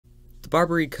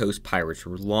Barbary Coast pirates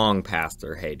were long past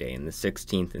their heyday in the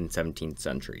 16th and 17th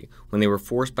century, when they were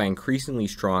forced by increasingly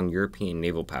strong European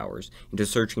naval powers into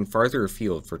searching farther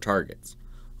afield for targets.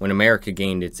 When America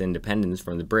gained its independence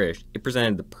from the British, it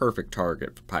presented the perfect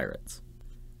target for pirates.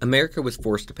 America was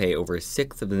forced to pay over a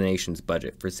sixth of the nation's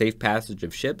budget for safe passage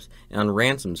of ships and on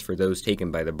ransoms for those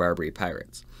taken by the Barbary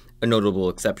pirates. A notable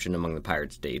exception among the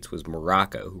pirate states was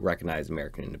Morocco, who recognized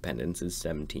American independence in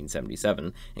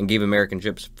 1777 and gave American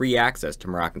ships free access to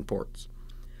Moroccan ports.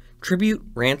 Tribute,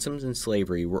 ransoms, and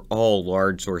slavery were all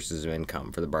large sources of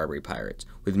income for the Barbary pirates,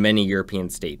 with many European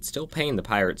states still paying the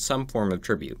pirates some form of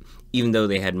tribute, even though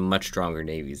they had much stronger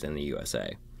navies than the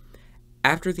USA.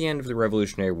 After the end of the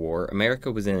Revolutionary War,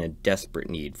 America was in a desperate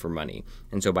need for money,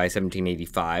 and so by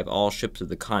 1785 all ships of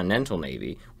the Continental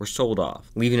Navy were sold off,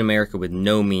 leaving America with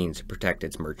no means to protect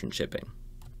its merchant shipping.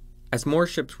 As more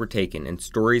ships were taken and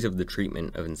stories of the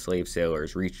treatment of enslaved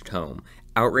sailors reached home,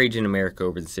 outrage in America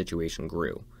over the situation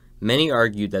grew. Many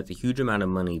argued that the huge amount of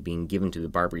money being given to the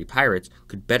Barbary pirates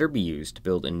could better be used to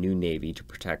build a new navy to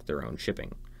protect their own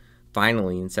shipping.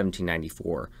 Finally, in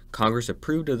 1794, Congress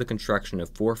approved of the construction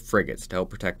of 4 frigates to help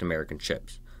protect American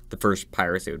ships. The first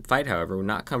pirates they would fight, however, would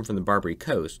not come from the Barbary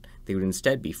Coast, they would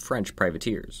instead be French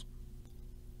privateers.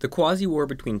 The quasi-war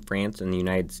between France and the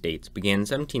United States began in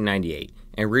 1798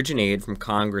 and originated from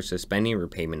Congress suspending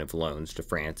repayment of loans to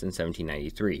France in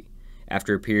 1793.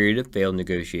 After a period of failed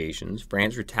negotiations,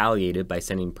 France retaliated by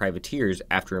sending privateers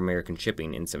after American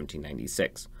shipping in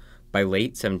 1796. By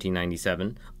late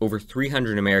 1797, over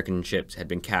 300 American ships had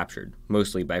been captured,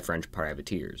 mostly by French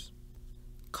privateers.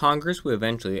 Congress would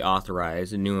eventually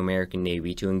authorize a new American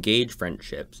Navy to engage French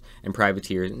ships and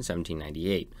privateers in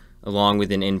 1798, along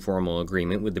with an informal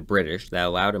agreement with the British that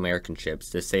allowed American ships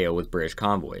to sail with British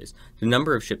convoys. The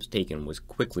number of ships taken was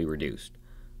quickly reduced.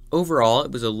 Overall,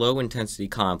 it was a low-intensity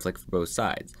conflict for both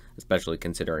sides, especially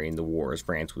considering the wars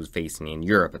France was facing in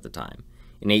Europe at the time.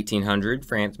 In 1800,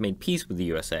 France made peace with the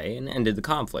USA and ended the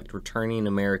conflict, returning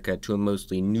America to a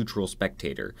mostly neutral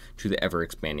spectator to the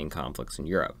ever-expanding conflicts in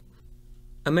Europe.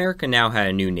 America now had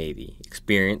a new navy,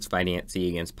 experienced fighting at sea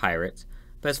against pirates,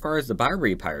 but as far as the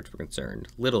Barbary pirates were concerned,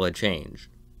 little had changed.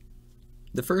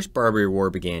 The First Barbary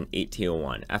War began in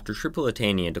 1801 after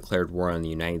Tripolitania declared war on the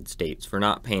United States for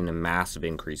not paying a massive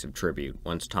increase of tribute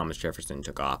once Thomas Jefferson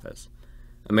took office.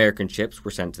 American ships were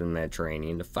sent to the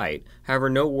Mediterranean to fight, however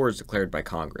no wars declared by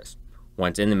Congress.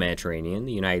 Once in the Mediterranean,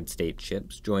 the United States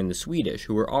ships joined the Swedish,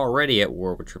 who were already at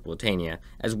war with Tripolitania,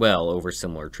 as well over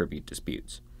similar tribute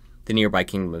disputes. The nearby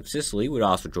Kingdom of Sicily would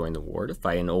also join the war to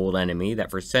fight an old enemy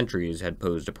that for centuries had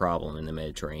posed a problem in the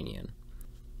Mediterranean.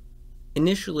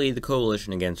 Initially, the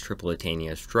coalition against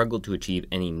Tripolitania struggled to achieve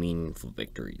any meaningful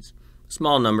victories. A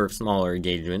small number of smaller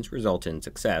engagements resulted in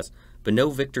success, but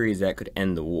no victories that could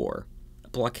end the war.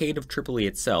 The blockade of Tripoli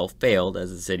itself failed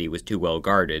as the city was too well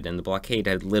guarded, and the blockade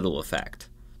had little effect.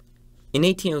 In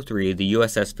 1803, the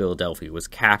USS Philadelphia was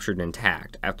captured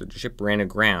intact after the ship ran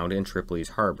aground in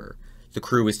Tripoli's harbor. The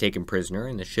crew was taken prisoner,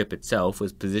 and the ship itself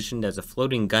was positioned as a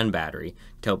floating gun battery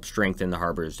to help strengthen the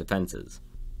harbor's defenses.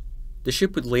 The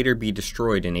ship would later be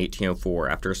destroyed in 1804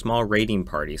 after a small raiding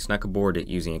party snuck aboard it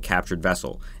using a captured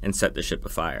vessel and set the ship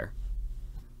afire.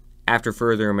 After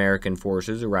further American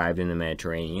forces arrived in the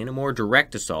Mediterranean, a more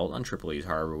direct assault on Tripoli's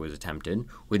harbor was attempted,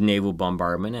 with naval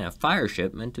bombardment and a fire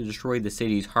ship meant to destroy the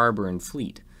city's harbor and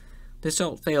fleet. The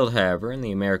assault failed, however, and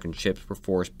the American ships were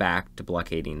forced back to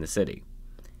blockading the city.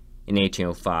 In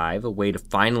 1805, a way to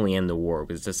finally end the war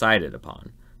was decided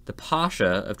upon. The Pasha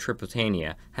of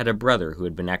Tripolitania had a brother who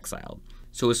had been exiled,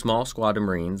 so a small squad of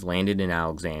Marines landed in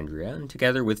Alexandria and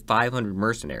together with 500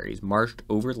 mercenaries marched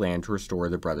overland to restore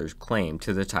the brother's claim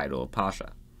to the title of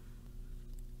Pasha.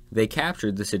 They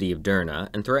captured the city of Derna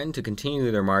and threatened to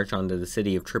continue their march onto the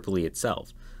city of Tripoli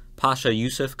itself. Pasha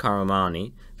Yusuf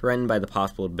Karamani, threatened by the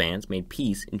possible advance, made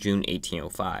peace in June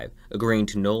 1805, agreeing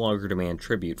to no longer demand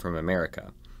tribute from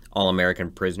America. All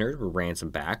American prisoners were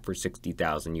ransomed back for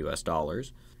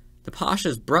 $60,000. The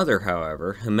Pasha's brother,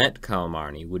 however, Hamet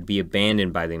Kalamani, would be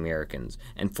abandoned by the Americans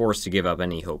and forced to give up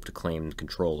any hope to claim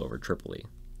control over Tripoli.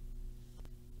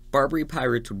 Barbary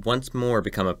pirates would once more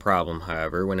become a problem,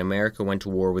 however, when America went to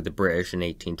war with the British in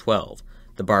 1812.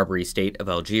 The Barbary state of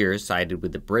Algiers sided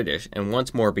with the British and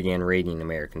once more began raiding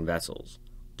American vessels.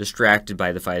 Distracted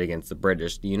by the fight against the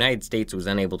British, the United States was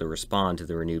unable to respond to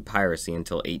the renewed piracy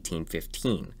until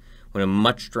 1815. When a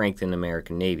much-strengthened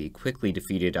American Navy quickly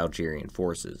defeated Algerian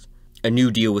forces. A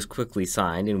new deal was quickly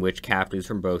signed in which captives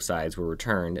from both sides were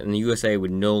returned, and the USA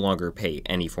would no longer pay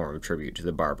any form of tribute to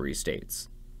the Barbary states.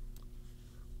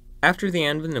 After the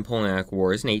end of the Napoleonic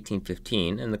Wars in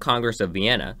 1815 and the Congress of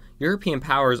Vienna, European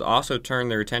powers also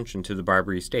turned their attention to the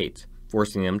Barbary States,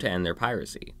 forcing them to end their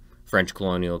piracy. French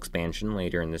colonial expansion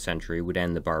later in the century would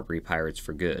end the Barbary pirates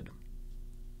for good.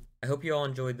 I hope you all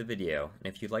enjoyed the video,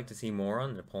 and if you'd like to see more on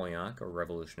the Napoleonic or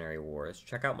Revolutionary Wars,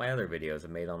 check out my other videos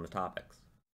I've made on the topics.